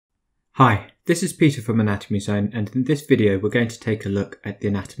Hi, this is Peter from Anatomy Zone, and in this video we're going to take a look at the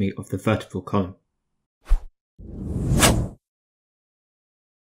anatomy of the vertebral column.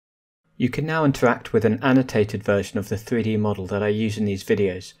 You can now interact with an annotated version of the 3D model that I use in these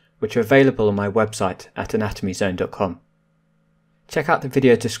videos, which are available on my website at anatomyzone.com. Check out the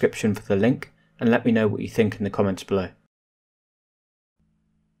video description for the link and let me know what you think in the comments below.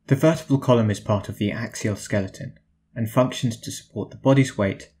 The vertebral column is part of the axial skeleton and functions to support the body's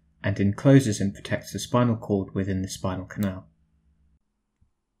weight and encloses and protects the spinal cord within the spinal canal.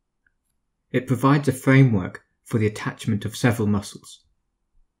 It provides a framework for the attachment of several muscles.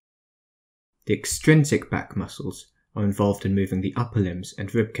 The extrinsic back muscles are involved in moving the upper limbs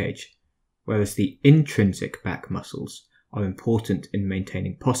and rib cage, whereas the intrinsic back muscles are important in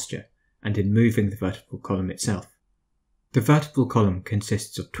maintaining posture and in moving the vertebral column itself. The vertebral column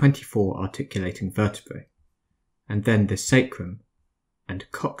consists of 24 articulating vertebrae, and then the sacrum and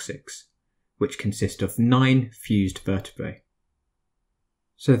coccyx, which consist of 9 fused vertebrae.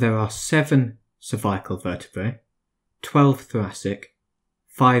 So there are 7 cervical vertebrae, 12 thoracic,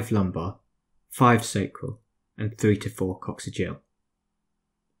 5 lumbar, 5 sacral, and 3 to 4 coccygeal.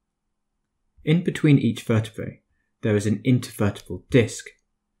 In between each vertebrae, there is an intervertebral disc,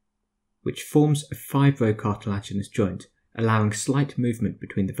 which forms a fibrocartilaginous joint, allowing slight movement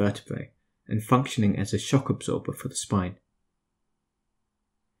between the vertebrae and functioning as a shock absorber for the spine.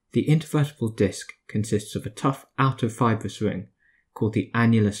 The intervertebral disc consists of a tough outer fibrous ring called the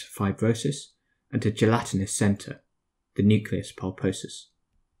annulus fibrosus and a gelatinous centre, the nucleus pulposus.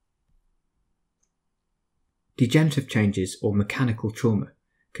 Degenerative changes or mechanical trauma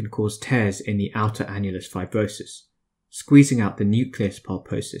can cause tears in the outer annulus fibrosus, squeezing out the nucleus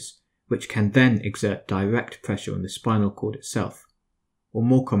pulposus, which can then exert direct pressure on the spinal cord itself, or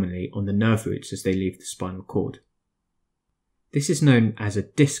more commonly on the nerve roots as they leave the spinal cord. This is known as a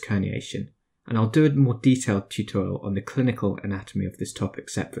disc herniation, and I'll do a more detailed tutorial on the clinical anatomy of this topic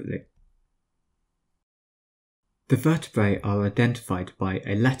separately. The vertebrae are identified by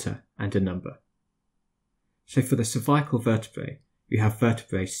a letter and a number. So for the cervical vertebrae, you have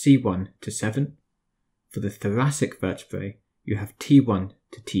vertebrae C1 to 7. For the thoracic vertebrae, you have T1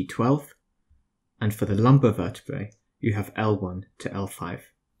 to T12. And for the lumbar vertebrae, you have L1 to L5.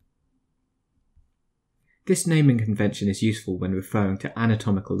 This naming convention is useful when referring to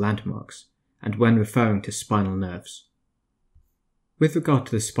anatomical landmarks and when referring to spinal nerves. With regard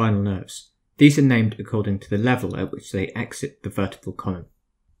to the spinal nerves, these are named according to the level at which they exit the vertebral column.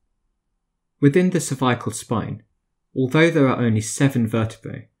 Within the cervical spine, although there are only 7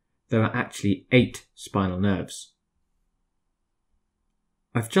 vertebrae, there are actually 8 spinal nerves.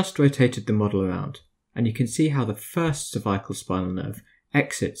 I've just rotated the model around, and you can see how the first cervical spinal nerve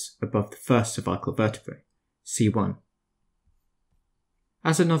exits above the first cervical vertebrae, C1.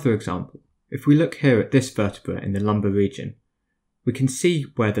 As another example, if we look here at this vertebra in the lumbar region, we can see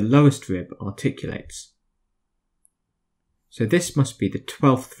where the lowest rib articulates. So this must be the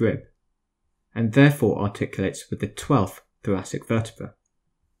 12th rib, and therefore articulates with the 12th thoracic vertebra.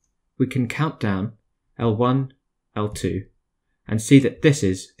 We can count down L1, L2, and see that this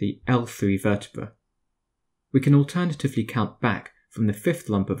is the L3 vertebra. We can alternatively count back from the 5th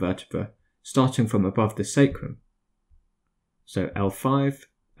lumbar vertebra, starting from above the sacrum. So L5,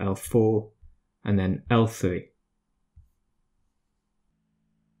 L4, and then L3.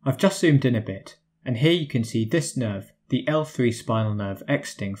 I've just zoomed in a bit, and here you can see this nerve, the L3 spinal nerve,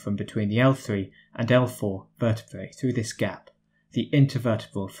 exiting from between the L3 and L4 vertebrae through this gap, the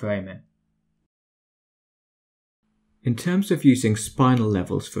intervertebral foramen. In terms of using spinal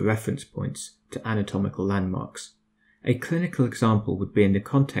levels for reference points to anatomical landmarks, a clinical example would be in the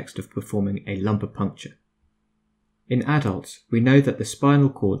context of performing a lumbar puncture. In adults, we know that the spinal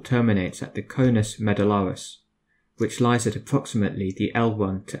cord terminates at the conus medullaris, which lies at approximately the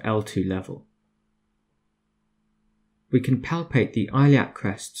L1 to L2 level. We can palpate the iliac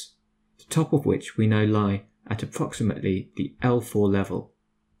crests, the top of which we know lie at approximately the L4 level.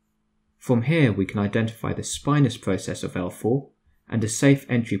 From here we can identify the spinous process of L4 and a safe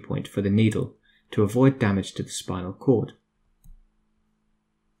entry point for the needle to avoid damage to the spinal cord.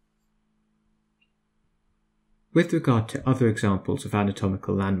 With regard to other examples of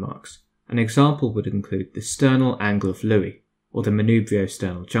anatomical landmarks, an example would include the sternal angle of Louis, or the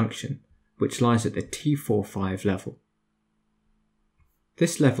manubriosternal junction, which lies at the T4-5 level.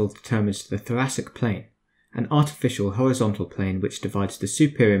 This level determines the thoracic plane, an artificial horizontal plane which divides the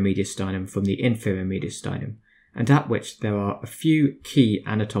superior mediastinum from the inferior mediastinum, and at which there are a few key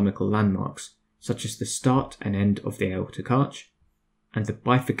anatomical landmarks, such as the start and end of the aortic arch, and the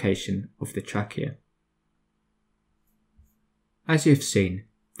bifurcation of the trachea. As you have seen,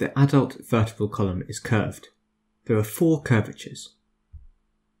 the adult vertebral column is curved. There are 4 curvatures.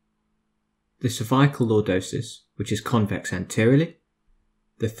 The cervical lordosis, which is convex anteriorly,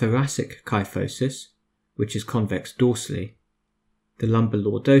 the thoracic kyphosis, which is convex dorsally, the lumbar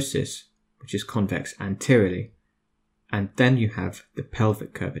lordosis, which is convex anteriorly, and then you have the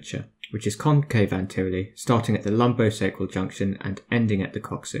pelvic curvature, which is concave anteriorly, starting at the lumbosacral junction and ending at the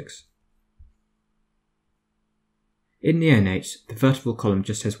coccyx. In neonates, the vertebral column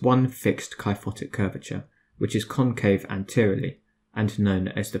just has one fixed kyphotic curvature, which is concave anteriorly, and known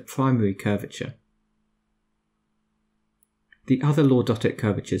as the primary curvature. The other lordotic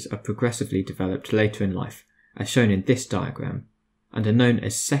curvatures are progressively developed later in life, as shown in this diagram, and are known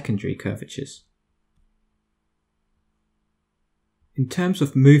as secondary curvatures. In terms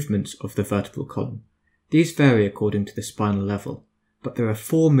of movements of the vertebral column, these vary according to the spinal level, but there are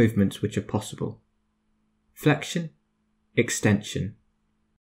 4 movements which are possible: flexion, extension,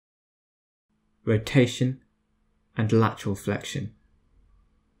 rotation, and lateral flexion.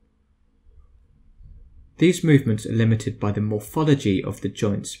 These movements are limited by the morphology of the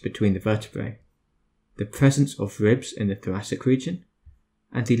joints between the vertebrae, the presence of ribs in the thoracic region,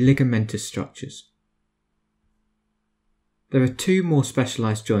 and the ligamentous structures. There are 2 more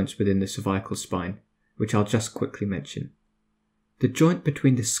specialized joints within the cervical spine, which I'll just quickly mention. The joint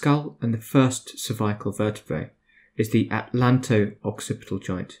between the skull and the first cervical vertebrae is the atlanto-occipital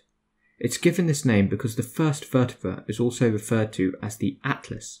joint. It's given this name because the first vertebra is also referred to as the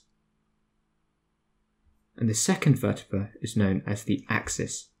atlas, and the second vertebra is known as the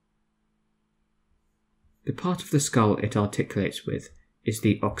axis. The part of the skull it articulates with is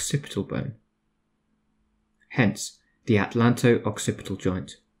the occipital bone, hence the atlanto-occipital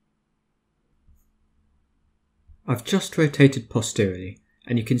joint. I've just rotated posteriorly,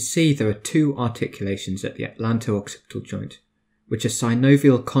 and you can see there are 2 articulations at the atlanto-occipital joint, which are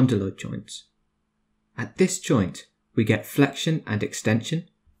synovial condyloid joints. At this joint, we get flexion and extension,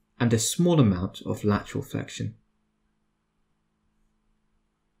 and a small amount of lateral flexion.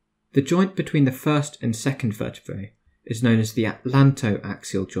 The joint between the first and second vertebrae is known as the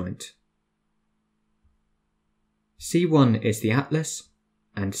atlanto-axial joint. C1 is the atlas,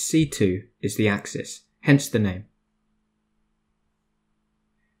 and C2 is the axis, hence the name.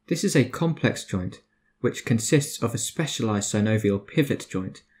 This is a complex joint which consists of a specialized synovial pivot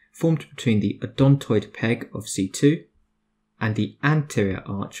joint formed between the odontoid peg of C2 and the anterior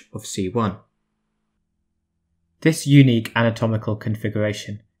arch of C1. This unique anatomical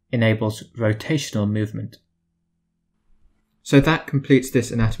configuration enables rotational movement. So that completes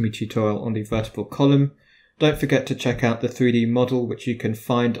this anatomy tutorial on the vertebral column. Don't forget to check out the 3D model, which you can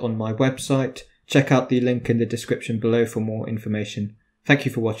find on my website. Check out the link in the description below for more information. Thank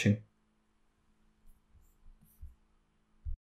you for watching.